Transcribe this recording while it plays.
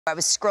I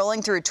was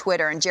scrolling through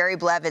Twitter, and Jerry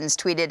Blevins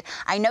tweeted,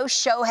 "I know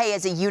Shohei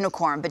is a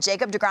unicorn, but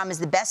Jacob DeGrom is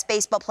the best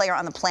baseball player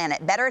on the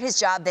planet, better at his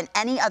job than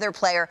any other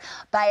player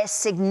by a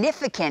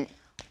significant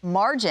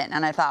margin."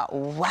 And I thought,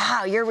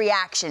 wow, your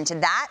reaction to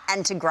that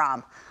and to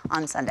Grom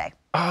on Sunday.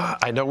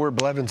 I know where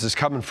Blevins is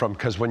coming from,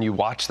 because when you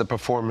watch the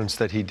performance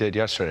that he did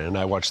yesterday, and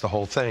I watched the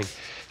whole thing,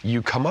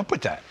 you come up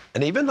with that.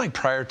 And even like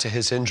prior to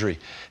his injury,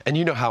 and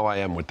you know how I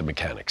am with the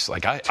mechanics.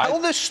 Like Tell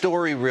this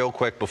story real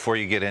quick before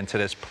you get into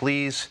this,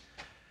 please.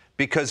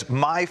 Because in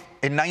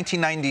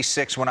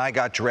 1996, when I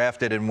got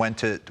drafted and went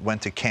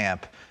to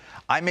camp,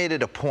 I made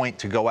it a point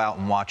to go out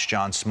and watch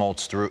John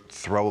Smoltz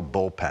throw a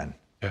bullpen.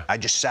 Yeah. I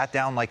just sat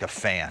down like a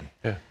fan.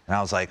 Yeah. And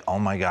I was like, oh,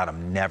 my God,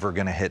 I'm never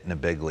going to hit in the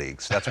big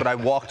leagues. That's what I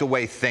walked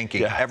away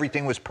thinking. Yeah.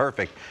 Everything was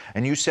perfect.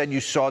 And you said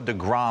you saw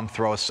DeGrom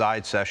throw a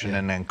side session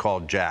and then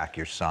called Jack,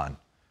 your son.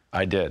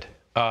 I did.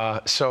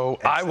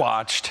 I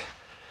watched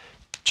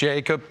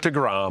Jacob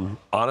DeGrom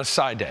on a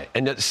side day.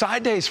 And the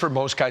side days for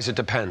most guys, it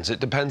depends.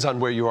 It depends on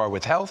where you are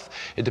with health.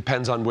 It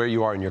depends on where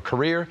you are in your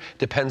career. It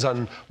depends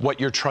on what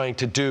you're trying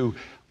to do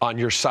on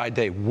your side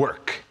day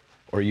work,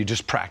 or you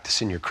just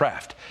practicing your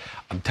craft.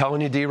 I'm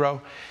telling you,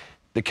 DeRo,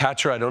 the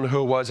catcher, I don't know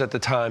who it was at the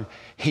time,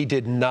 he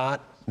did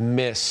not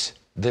miss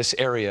this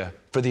area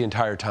for the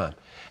entire time.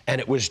 And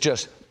it was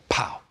just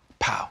pow,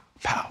 pow,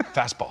 pow,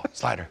 fastball,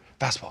 slider,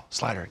 fastball,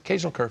 slider,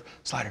 occasional curve,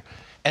 slider.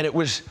 And it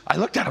was, I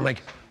looked at him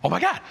like, oh my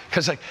God.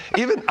 Because like,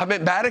 even, I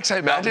mean, Maddox, I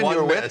imagine you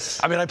were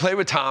with. I mean, I play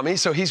with Tommy,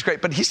 so he's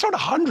great, but he's thrown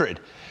 100.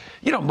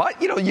 You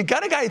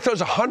got a guy who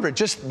throws 100,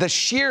 just the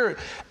sheer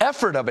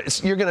effort of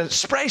it. You're going to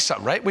spray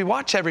some, right? We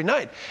watch every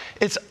night.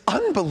 It's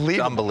unbelievable. It's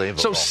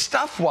unbelievable. So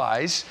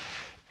stuff-wise,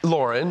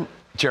 Lauren,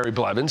 Jerry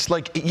Blevins,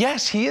 like,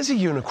 yes, he is a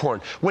unicorn.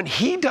 When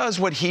he does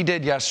what he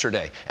did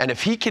yesterday, and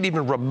if he can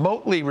even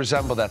remotely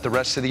resemble that the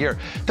rest of the year,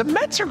 the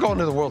Mets are going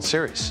to the World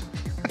Series.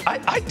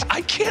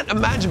 I can't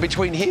imagine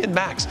between he and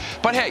Max.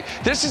 But, hey,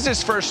 this is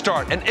his first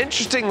start. And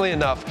interestingly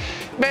enough,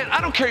 man,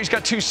 I don't care. He's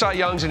got 2 Cy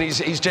Youngs, and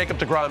he's Jacob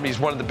DeGrom. He's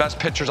one of the best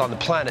pitchers on the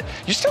planet.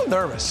 You're still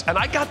nervous. And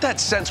I got that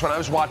sense when I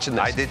was watching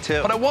this. I did,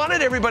 too. But I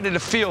wanted everybody to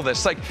feel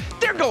this. Like,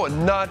 they're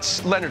going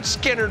nuts. Leonard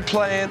Skinner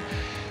playing.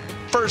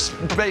 First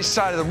base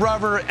side of the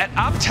rubber. And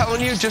I'm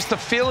telling you, just the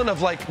feeling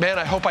of, like, man,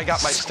 I hope I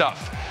got my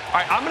stuff. All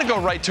right, I'm going to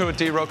go right to it,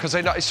 DeRo, because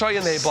I saw you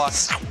in the A block.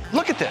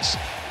 Look at this.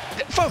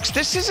 Folks,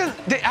 this isn't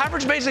 – the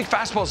average Major League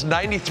fastball is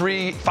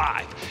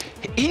 93.5.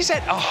 He's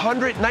at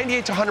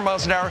 98 to 100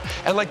 miles an hour.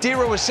 And like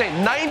DeRo was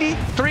saying,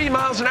 93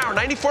 miles an hour,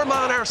 94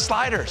 mile an hour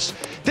sliders.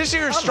 This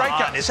year's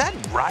strikeout. Is that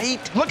right?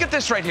 Look at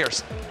this right here.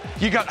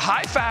 You got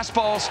high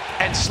fastballs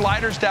and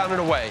sliders down and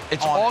away.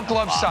 It's all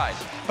glove side.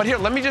 But here,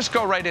 let me just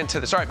go right into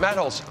this. All right, Matt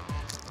Holz,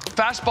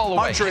 fastball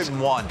away.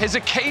 101. His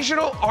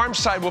occasional arm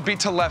side will be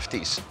to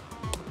lefties.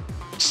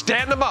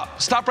 Stand them up.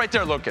 Stop right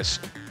there, Lucas.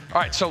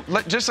 All right, so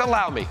just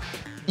allow me.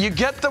 You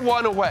get the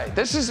one away.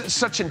 This is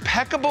such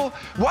impeccable.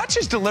 Watch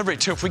his delivery,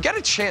 too. If we get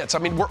a chance, I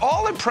mean, we're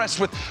all impressed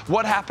with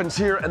what happens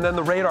here, and then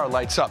the radar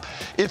lights up.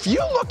 If you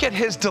look at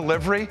his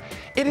delivery,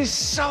 it is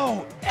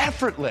so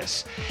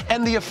effortless,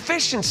 and the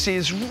efficiency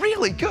is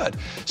really good.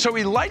 So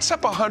he lights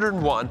up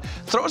 101,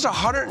 throws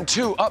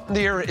 102 up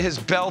near his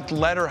belt,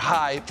 letter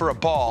high for a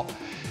ball.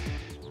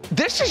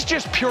 This is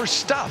just pure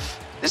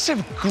stuff. This is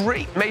a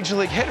great Major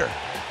League hitter.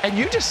 And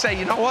you just say,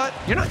 you know what?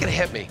 You're not going to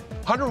hit me.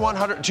 101,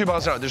 102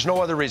 miles an hour. There's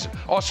no other reason.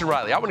 Austin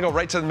Riley. I want to go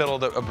right to the middle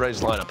of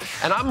Ray's lineup.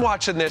 And I'm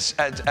watching this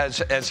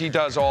as he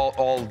does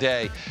all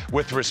day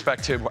with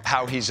respect to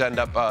how he's end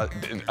up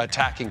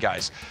attacking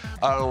guys.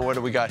 What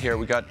do we got here?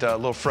 We got a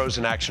little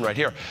frozen action right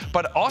here.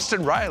 But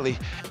Austin Riley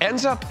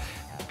ends up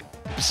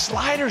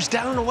sliders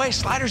down and away,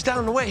 sliders down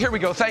and away. Here we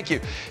go. Thank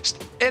you.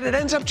 And it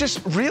ends up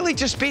just really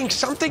just being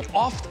something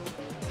off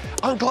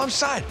on glove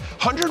side.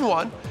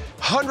 101,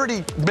 100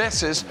 he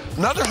misses,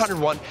 another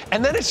 101,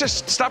 and then it's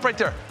just stop right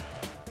there.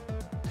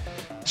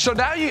 So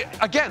now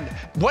again,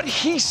 what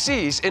he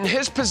sees in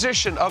his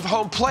position of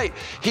home plate,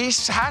 he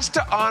has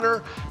to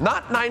honor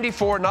not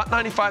 94, not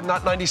 95,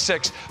 not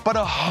 96, but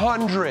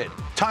 100.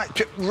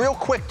 Real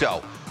quick,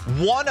 though.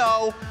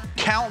 1-0,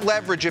 count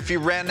leverage if you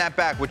ran that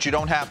back, which you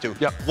don't have to.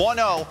 Yep.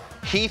 1-0,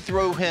 he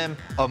threw him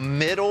a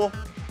middle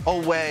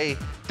away.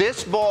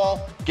 This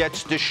ball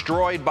gets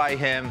destroyed by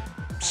him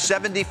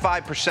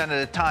 75% of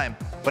the time,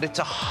 but it's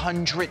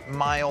 100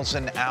 miles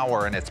an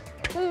hour, and it's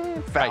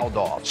fouled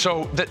off.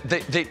 So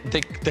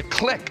the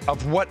click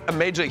of what a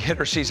Major League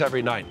hitter sees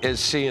every night is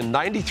seeing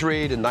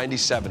 93 to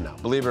 97 now,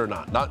 believe it or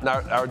not. Not in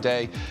our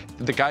day.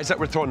 The guys that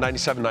were throwing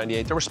 97,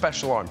 98, they were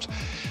special arms.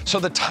 So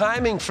the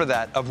timing for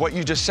that, of what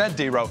you just said,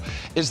 DeRo,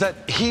 is that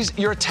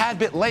you're a tad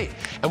bit late.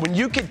 And when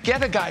you could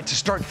get a guy to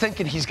start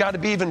thinking he's got to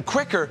be even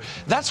quicker,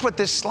 that's what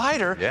this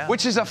slider,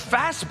 which is a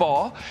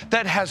fastball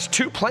that has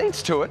 2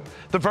 planes to it,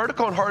 the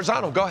vertical and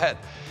horizontal. Go ahead.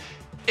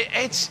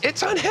 It's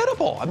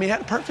unhittable. I mean, he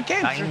had a perfect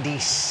game.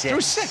 96. Through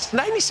 6.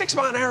 96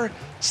 mile an hour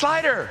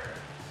slider.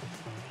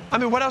 I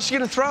mean, what else are you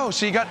going to throw?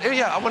 So you got,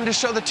 I wanted to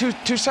show the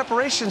two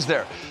separations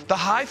there. The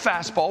high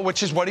fastball,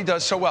 which is what he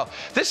does so well.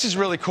 This is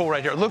really cool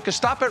right here. Lucas,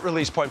 stop at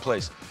release point,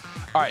 please.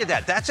 All right. Look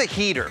at that. That's a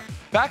heater.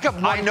 Back up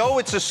one. I know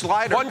it's a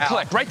slider. One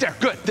click, right there,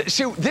 good.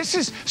 See, this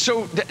is,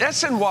 so the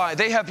SNY,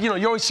 they have, you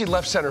always see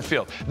left center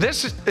field.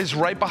 This is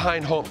right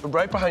behind home,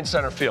 right behind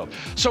center field.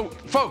 So,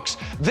 folks,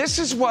 this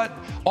is what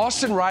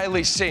Austin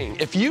Riley's seeing.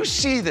 If you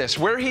see this,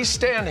 where he's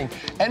standing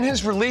and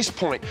his release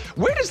point,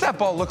 where does that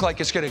ball look like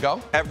it's gonna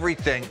go?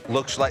 Everything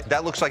looks like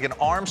an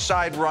arm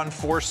side run,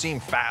 four-seam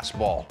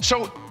fastball.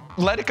 So,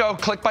 let it go,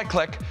 click by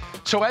click.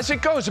 So as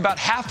it goes about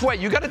halfway,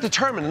 you got to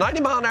determine, a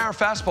 90-mile-an-hour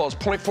fastball is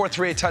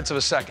 0.438 tenths of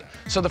a second.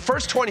 So the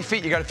first 20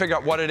 feet, you got to figure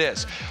out what it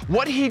is.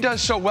 What he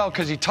does so well,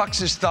 because he tucks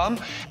his thumb,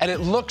 and it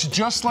looks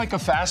just like a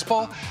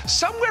fastball,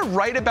 somewhere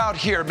right about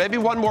here, maybe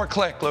one more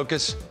click,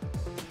 Lucas.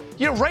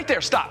 Right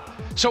there, stop.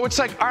 So it's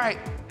like, all right,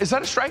 is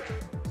that a strike?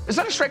 Is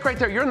that a strike right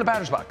there? You're in the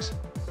batter's box.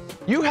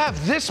 You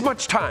have this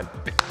much time.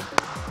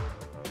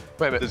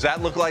 Wait a minute. Does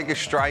that look like a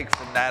strike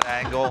from that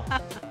angle?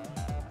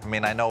 I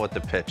mean, I know what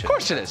the pitch is. Of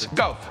course it is.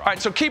 Go. All right,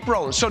 so keep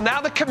rolling. So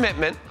now the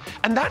commitment,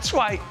 and that's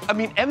why,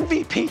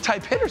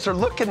 MVP-type hitters are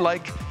looking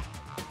like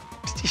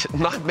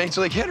not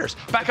major league hitters.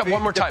 Back up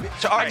one more time.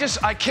 So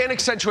I can't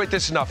accentuate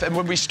this enough. And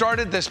when we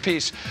started this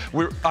piece,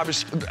 I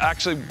was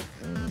actually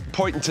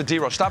pointing to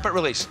DeRo. Stop at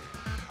release.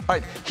 All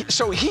right,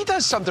 so he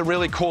does something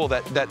really cool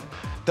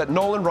that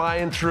Nolan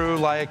Ryan threw,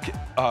 like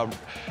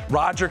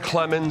Roger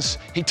Clemens.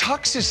 He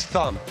tucks his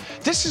thumb.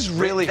 This is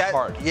really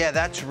hard. Yeah,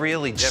 that's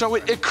really different. So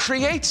it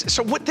creates,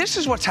 this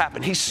is what's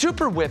happened. He's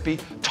super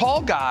whippy,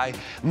 tall guy,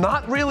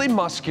 not really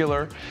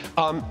muscular,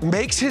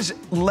 makes his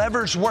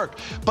levers work.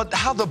 But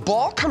how the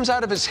ball comes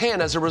out of his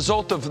hand as a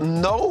result of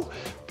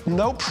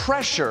no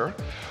pressure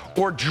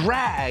or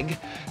drag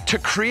to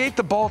create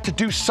the ball to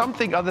do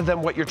something other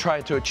than what you're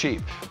trying to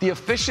achieve. The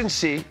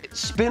efficiency,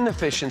 spin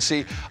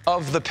efficiency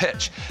of the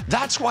pitch.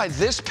 That's why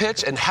this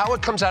pitch and how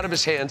it comes out of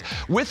his hands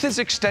with his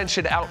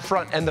extension out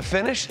front and the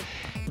finish,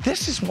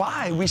 this is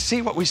why we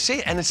see what we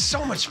see, and it's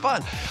so much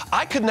fun.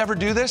 I could never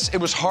do this. It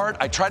was hard.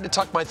 I tried to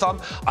tuck my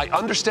thumb. I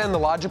understand the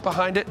logic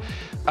behind it.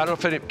 I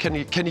don't know if can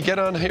you get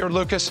on here,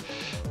 Lucas?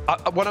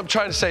 What I'm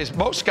trying to say is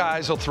most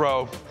guys will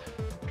throw.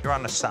 You're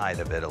on the side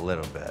of it a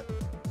little bit.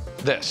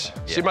 This.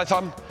 Yeah. See my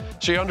thumb?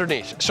 So you're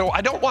underneath. So I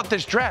don't want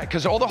this drag,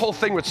 because the whole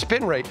thing with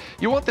spin rate,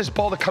 you want this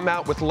ball to come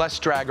out with less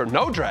drag or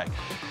no drag.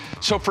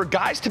 So for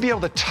guys to be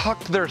able to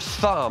tuck their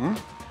thumb,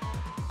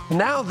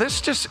 now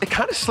this it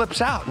kind of slips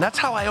out. And that's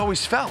how I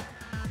always felt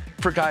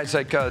for guys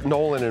like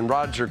Nolan and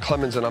Roger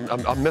Clemens, and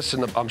I'm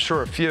missing, I'm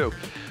sure, a few.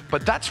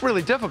 But that's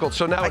really difficult.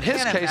 So now in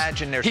his case,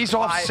 he's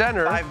off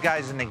center. 5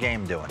 guys in the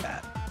game doing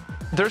that.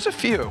 There's a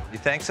few. You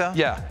think so?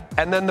 Yeah.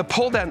 And then the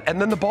pull down,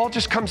 and then the ball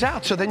just comes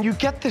out. So then you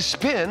get the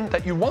spin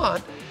that you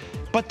want,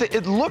 but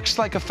it looks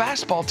like a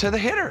fastball to the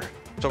hitter.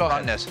 So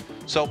run this.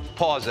 So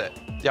pause it.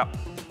 Yeah.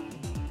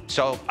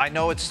 So I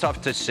know it's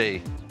tough to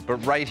see,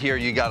 but right here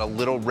you got a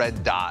little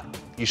red dot.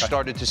 You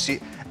started to see,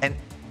 and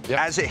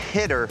as a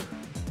hitter,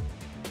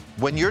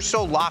 when you're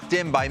so locked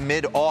in by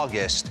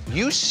mid-August,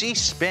 you see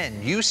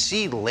spin, you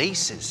see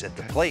laces at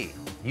the plate.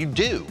 You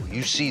do.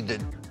 You see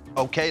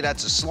okay,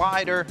 that's a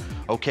slider.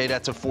 Okay,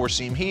 that's a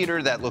four-seam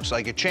heater. That looks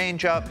like a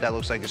changeup. That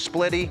looks like a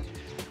splitty.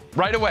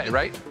 Right away,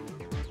 right?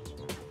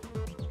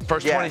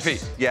 First 20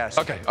 feet. Yes.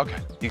 Okay.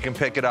 You can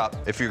pick it up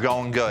if you're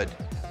going good.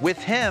 With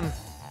him,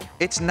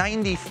 it's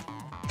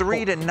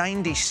 93 to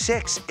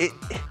 96.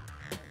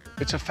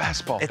 It's a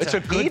fastball. It's a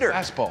good heater.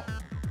 Fastball.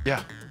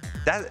 Yeah.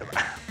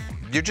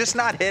 You're just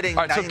not hitting.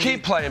 All right, so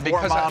keep playing,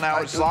 because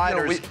 4-mile-an-hour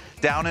sliders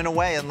down and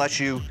away unless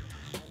you.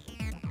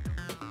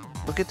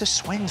 Look at the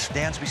swings,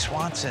 Dansby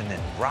Swanson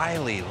and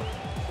Riley.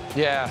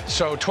 Yeah,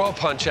 so 12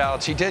 punch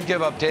outs. He did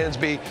give up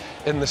Dansby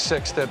in the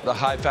 6th at the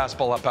high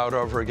fastball up out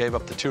over. He gave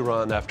up the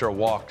 2-run after a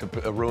walk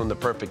to ruin the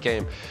perfect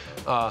game.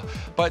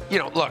 But,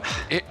 look,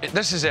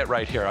 this is it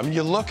right here. I mean,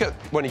 you look at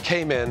when he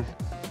came in.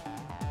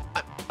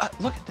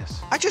 Look at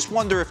this. I just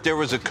wonder if there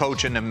was a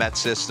coach in the Met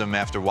system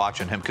after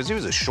watching him, because he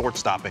was a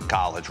shortstop in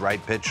college,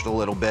 right? Pitched a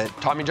little bit.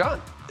 Tommy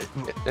John.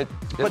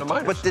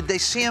 But did they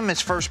see him his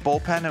first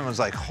bullpen and was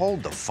like,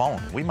 hold the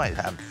phone, we might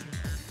have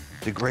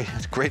the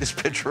greatest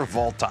pitcher of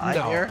all time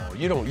here?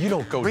 No, you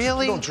don't go.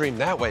 Really? You don't dream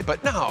that way.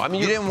 But no, I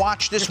mean, you didn't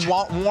watch this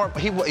warm.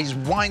 He's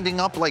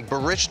winding up like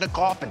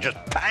Barishnikov and just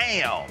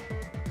bam.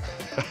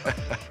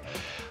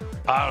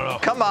 I don't know.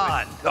 Come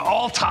on.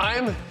 All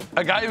time?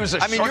 A guy who was a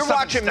you're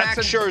watching Max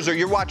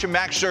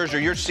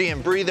Scherzer. You're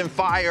seeing breathing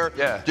fire.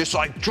 Yeah. Just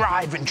like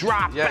drive and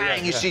drop,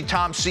 bang. You see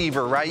Tom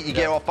Seaver, right? You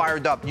get all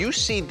fired up. You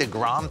see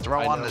DeGrom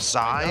throw on the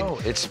side. I know.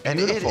 It's beautiful. And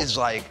it is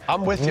like.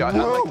 I'm with you. I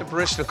like the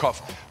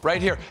Barishnikov. Right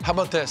here. How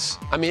about this?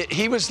 I mean,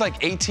 he was like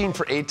 18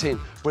 for 18,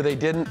 where they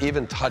didn't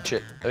even touch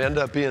it. It ended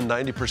up being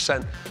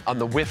 90% on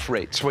the whiff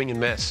rate, swing and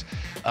miss,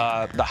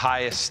 the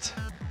highest.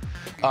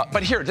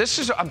 But here,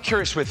 I'm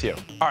curious with you.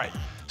 All right.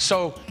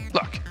 So,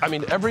 look, I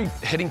mean, every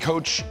hitting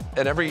coach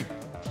and every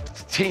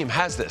team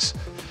has this.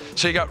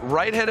 So you got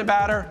right-handed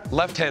batter,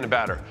 left-handed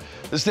batter.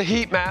 This is the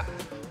heat map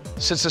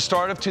since the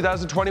start of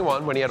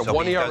 2021, when he had a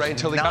 1 ERA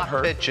until he got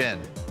hurt. Pitch in.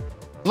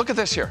 Look at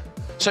this here.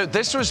 So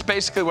this was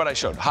basically what I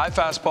showed. High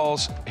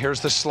fastballs,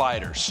 here's the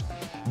sliders.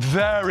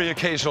 Very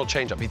occasional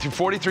changeup. He threw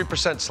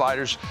 43%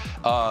 sliders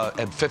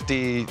and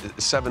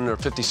 57 or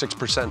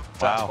 56%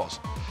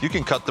 fastballs. Wow. You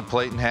can cut the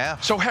plate in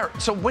half. So here,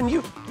 so when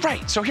you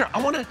so here,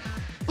 I want to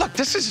look.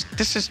 This is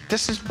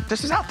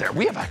out there.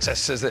 We have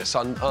access to this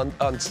on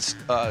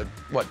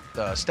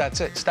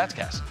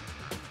StatsCast.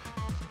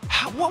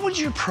 What would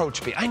your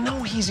approach be? I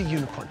know he's a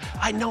unicorn.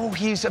 I know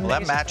he's amazing. Well,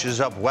 that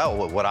matches up well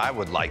with what I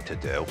would like to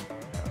do.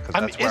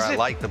 Because that's where I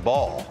like the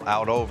ball,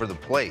 out over the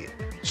plate.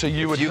 So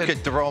you would. If you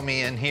could throw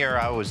me in here,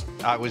 I was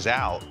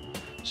out.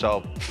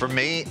 So for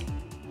me,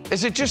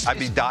 is it just? I'd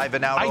be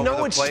diving out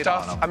over the plate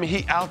on him. I mean,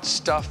 he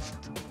outstuffs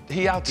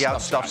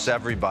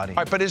All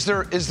right, but is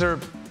there?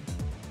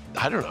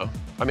 I don't know.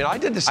 I mean, I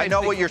did the same thing.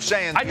 I know what you're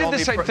saying. I did the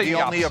same thing.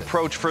 The only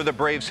approach for the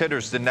Braves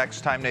hitters the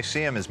next time they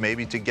see him is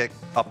maybe to get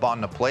up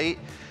on the plate,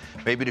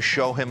 maybe to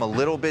show him a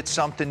little bit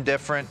something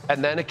different.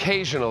 And then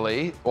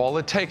occasionally, all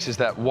it takes is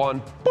that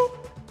one boop.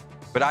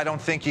 But I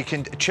don't think you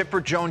can. Chipper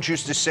Jones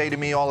used to say to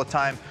me all the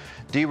time,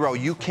 DeRo,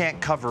 you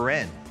can't cover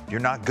in. You're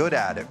not good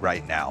at it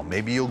right now.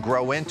 Maybe you'll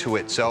grow into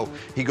it. So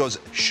he goes,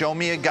 show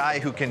me a guy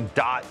who can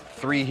dot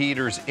 3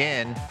 heaters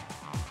in,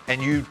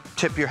 and you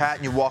tip your hat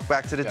and you walk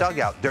back to the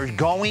dugout. They're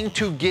going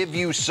to give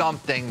you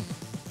something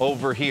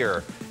over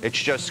here. It's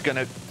just going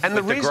to, and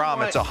with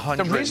DeGrom, it's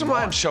 100. The reason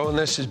why I'm showing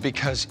this is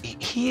because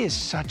he is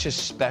such a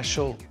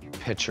special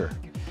pitcher.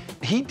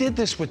 He did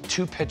this with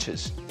 2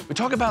 pitches. We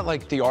talk about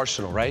like the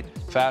arsenal, right?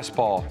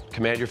 Fastball,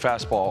 command your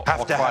fastball.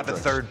 Have to have a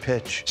 3rd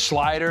pitch.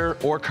 Slider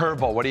or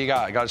curveball. What do you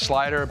got? I got a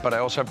slider, but I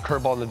also have a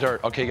curveball in the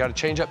dirt. Okay, you got a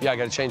changeup? Yeah, I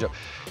got a changeup.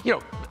 You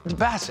know,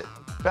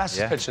 Bassett's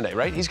pitching today,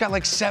 right? He's got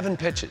like 7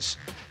 pitches.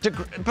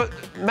 But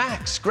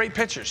Max, great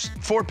pitchers,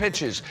 4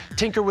 pitches.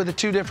 Tinker with the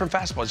 2 different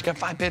fastballs. You got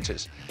 5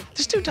 pitches.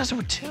 This dude does it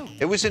with 2.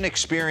 It was an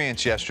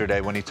experience yesterday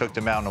when he took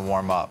the mound to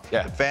warm up.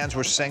 Yeah. The fans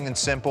were singing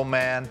Simple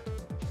Man.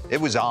 It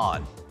was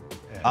on.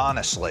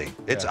 Honestly,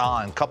 it's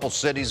on. Couple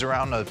cities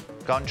around the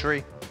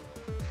country.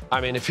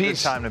 I mean, if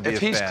he's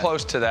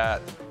close to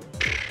that,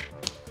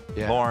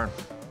 Lauren.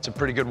 It's a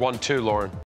pretty good 1-2, Lauren.